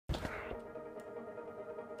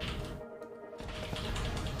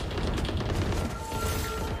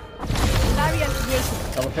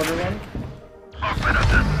Teleporter one.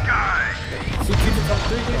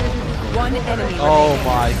 One enemy. Oh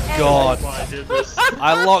my god.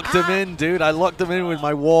 I locked him in, dude. I locked him in with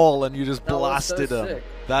my wall and you just blasted him. Sick.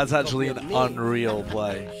 That's actually an unreal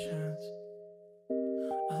play.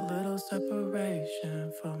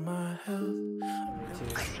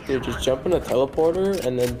 Dude, just jump in a teleporter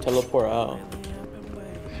and then teleport out.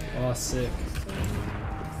 Oh, sick.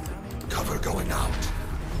 Cover going out.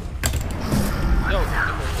 No,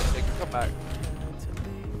 they can come back.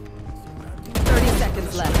 30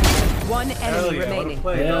 seconds left. One enemy remaining.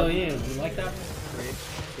 Hell yeah, you like that?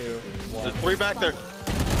 3, 2, 1. There's 3 back there.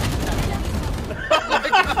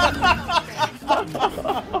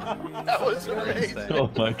 That was amazing. Oh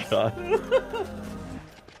my god.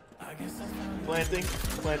 Planting.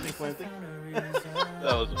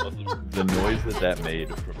 That was awesome. The noise that made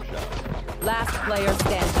from shot. Last player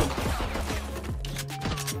standing.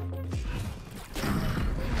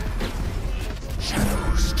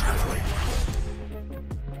 Shadows traveling.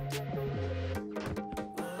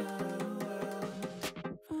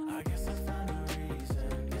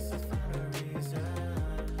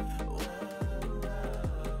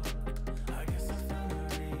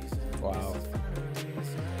 Wow.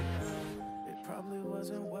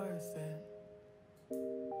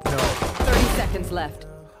 No. 30 seconds left.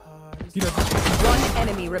 One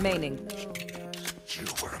enemy remaining. You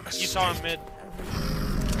were a mistake. You saw him mid.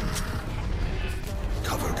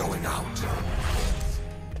 Cover going out.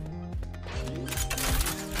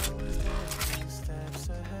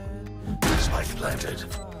 Spike planted.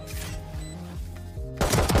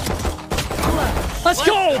 Let's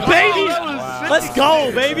go, baby! Let's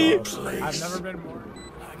go, baby! I've never been more.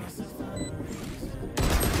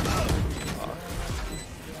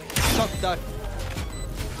 Chuck duck.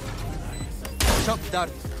 Chuck duck.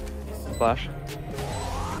 Flash.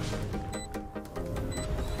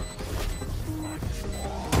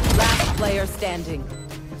 Last player standing.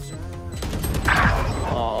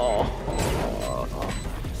 Oh.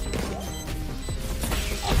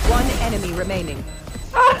 One enemy remaining.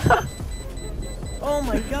 Oh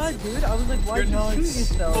my god, dude. I was like, why did you shoot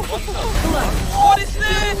yourself? What is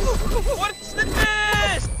this? What is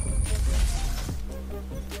this?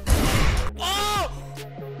 Oh!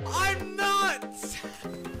 I'm nuts!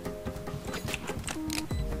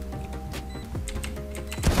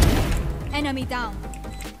 Enemy down.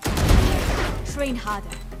 Train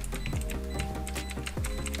harder.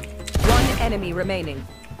 One enemy remaining.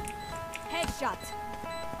 Headshot.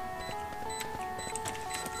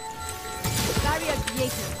 Barrier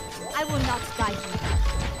created. I will not die here.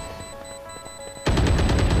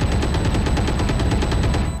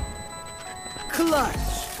 Clutch.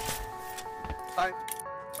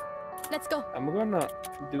 Let's go. I'm gonna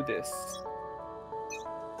do this.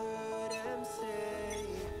 Watch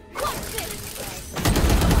this.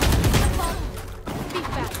 Be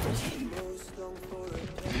fast.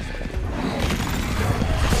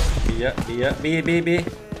 Yeah, B.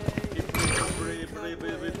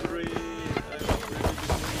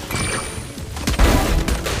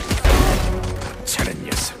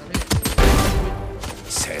 차는녀석.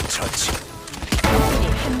 새 처치.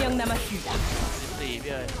 한 명 남았습니다.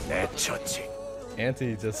 내 처치.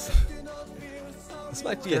 Anthony just. This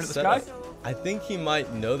might be a setup. I think he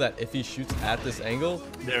might know that if he shoots at this angle.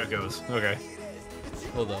 There it goes. Okay.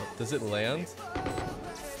 Hold up. Does it land?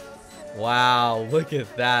 Wow, look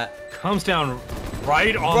at that. Comes down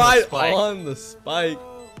right on the spike. Right on the spike.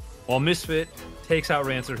 While Misfit takes out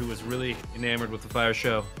Rancer, who was really enamored with the fire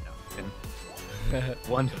show.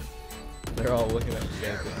 One. They're all looking at the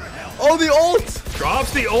same thing. Oh, the ult!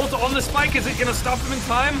 Drops the ult on the spike. Is it going to stop him in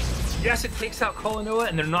time? Yes, it takes out Kolanoa,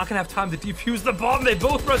 and they're not going to have time to defuse the bomb. They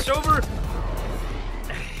both rush over.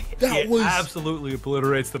 That was absolutely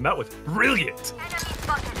obliterates them. That was brilliant.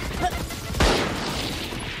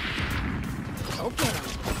 Okay.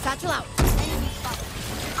 Satchel out.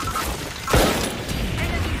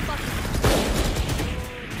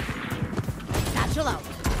 Satchel out.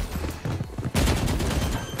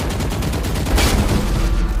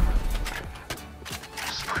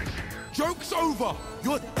 Joke's over.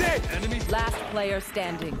 You're dead. Enemies. Last player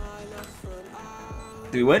standing.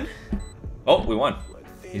 Did we win? Oh, we won.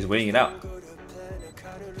 He's waiting it out.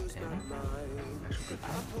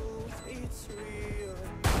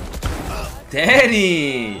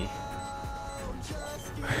 Danny!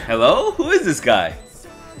 Hello? Who is this guy?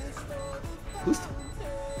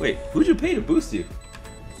 Wait, who'd you pay to boost you?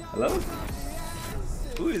 Hello?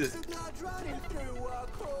 Who is this?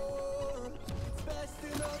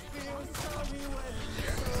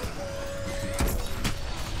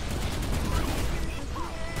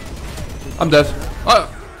 I'm dead. Oh,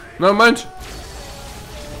 no mind.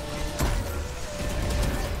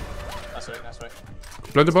 That's right.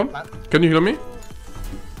 Plant the bomb. Can you heal me?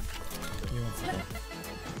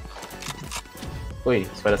 Ui,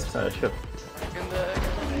 spera ship.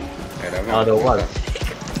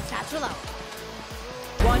 Satchel out.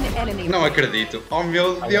 One enemy. Não acredito. Oh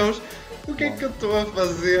meu Deus. O que é que eu estou a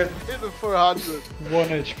fazer? 400.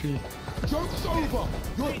 1 HP. Joke's over.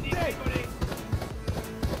 You're dead.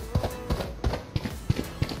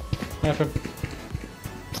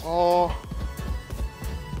 Oh.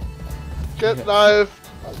 Get knife.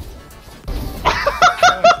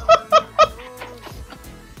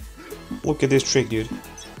 Look at this trick, dude.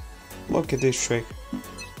 Look at this trick.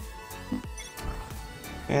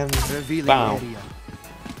 And bam.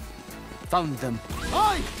 Found them.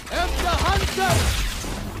 I am the hunter.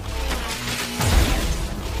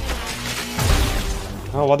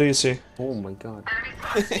 Oh, what do you see? Oh my god.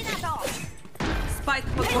 Spike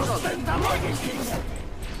podłożony.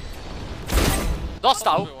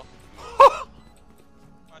 Dostał!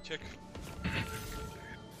 Maciek.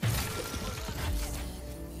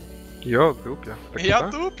 Jo, dupia. Ja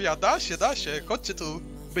dupia, da się, chodźcie tu,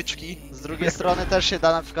 byczki. Z drugiej strony też się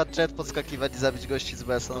da na przykład jet podskakiwać i zabić gości z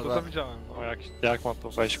BS-a. No to widziałem, no jak mam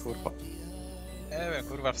tu wejść, kurwa? Nie wiem,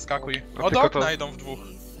 kurwa, wskakuj. Od okna idą w dwóch.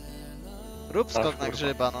 Rób skok na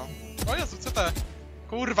grzyba, no. O Jezu, co te?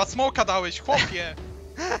 Kurwa, smoka dałeś, chłopie!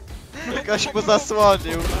 Ktoś mu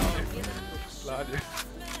zasłonił.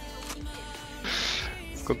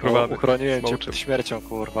 Skontrolowany. Uchroniłem cię przed śmiercią,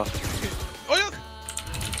 kurwa. O Jezu!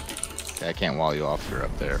 I can't wall you off, you're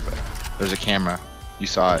up there, but there's a camera. You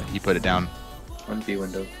saw it, he put it down. 1B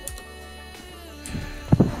window.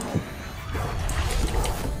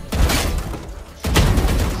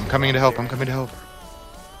 I'm coming to help.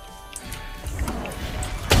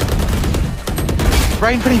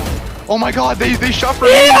 Right in front of you. Oh my god, they shot for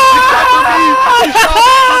me! They shot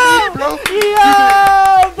for me, bro!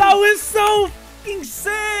 Yeah! That was so fucking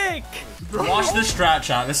sick! Watch this strat,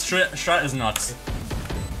 chat. This strat is nuts.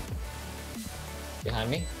 Behind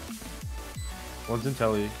me? One's in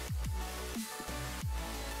telly.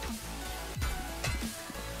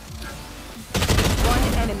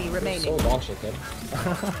 One enemy remaining. So long shit, kid.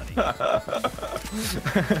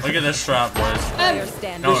 Look at this strat, boys. Player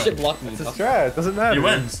standing. This shit blocked me. It's a strat, it doesn't matter. He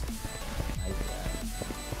wins.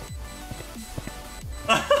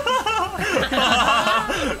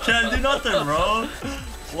 Can't do nothing, bro.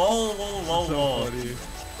 Lol.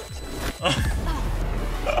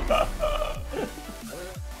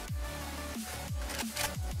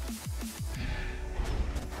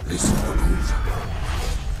 Listen to move.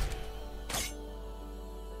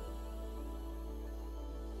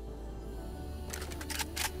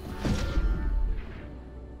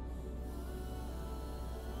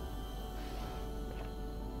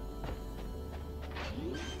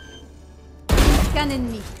 Scan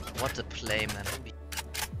ennemi. What a play, man.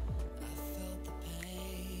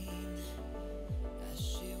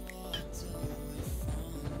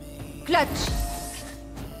 Clutch.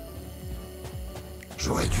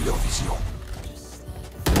 J'aurais dû leur vision.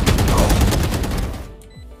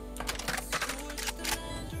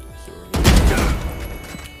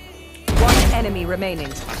 One enemy remaining.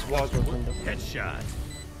 Headshot.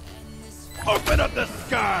 Open up the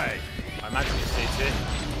sky. I imagine you see it.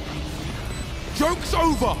 Joke's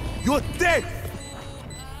over. You're dead.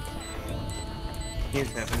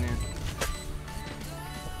 He's happening.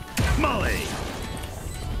 Molly.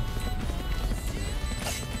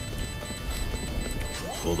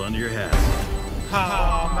 Hold on to your hat.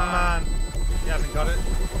 Oh man. He hasn't got it.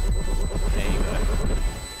 Yeah, you got it.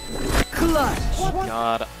 Clutch!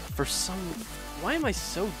 God, why am I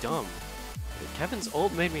so dumb? Kevin's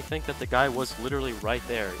ult made me think that the guy was literally right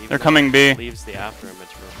there. Even They're coming B. Leaves the after image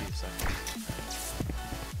for a few seconds.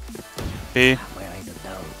 B. One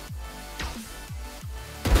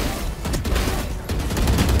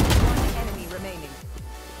enemy remaining.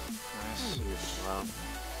 Nice. Wow.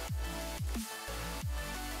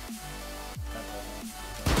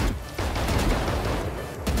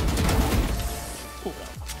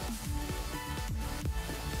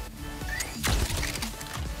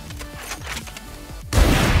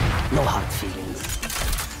 No hard feelings.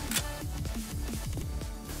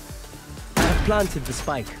 I have planted the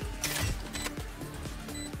spike.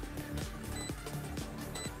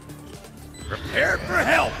 Prepare for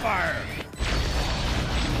hellfire.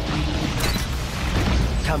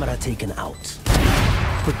 Camera taken out.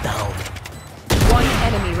 Put down. One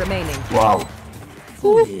enemy remaining. Wow.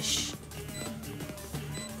 Foolish.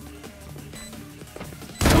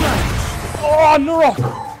 Oh no!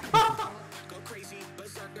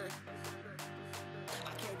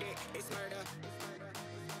 killed it, it's murder.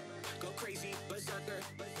 Go crazy, berserker.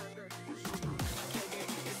 I killed it,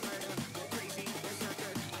 it's murder. Go crazy,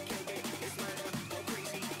 berserker. I killed it, it's murder. Go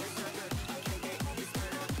crazy, berserker. I killed it, it's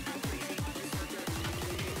murder. Go crazy, berserker. I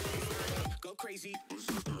killed it, it's murder. Go crazy.